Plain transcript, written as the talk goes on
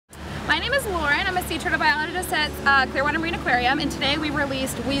My name is Lauren. I'm a sea turtle biologist at Clearwater Marine Aquarium, and today we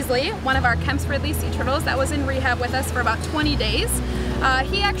released Weasley, one of our Kemp's ridley sea turtles that was in rehab with us for about 20 days.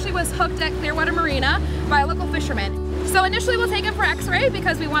 He actually was hooked at Clearwater Marina by a local fisherman. So initially we'll take him for x-ray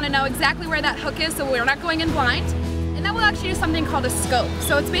because we want to know exactly where that hook is so we're not going in blind. And then we'll actually do something called a scope.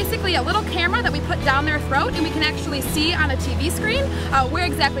 So it's basically a little camera that we put down their throat and we can actually see on a TV screen where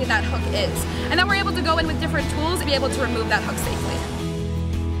exactly that hook is. And then we're able to go in with different tools and be able to remove that hook safely.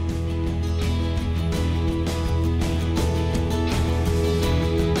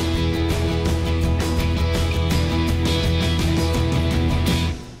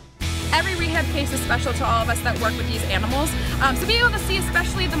 Every rehab case is special to all of us that work with these animals. So being able to see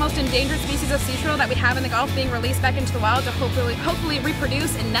especially the most endangered species of sea turtle that we have in the Gulf being released back into the wild to hopefully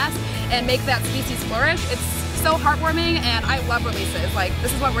reproduce and nest and make that species flourish, it's so heartwarming, and I love releases. Like,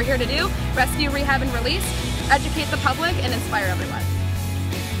 this is what we're here to do: rescue, rehab, and release, educate the public, and inspire everyone.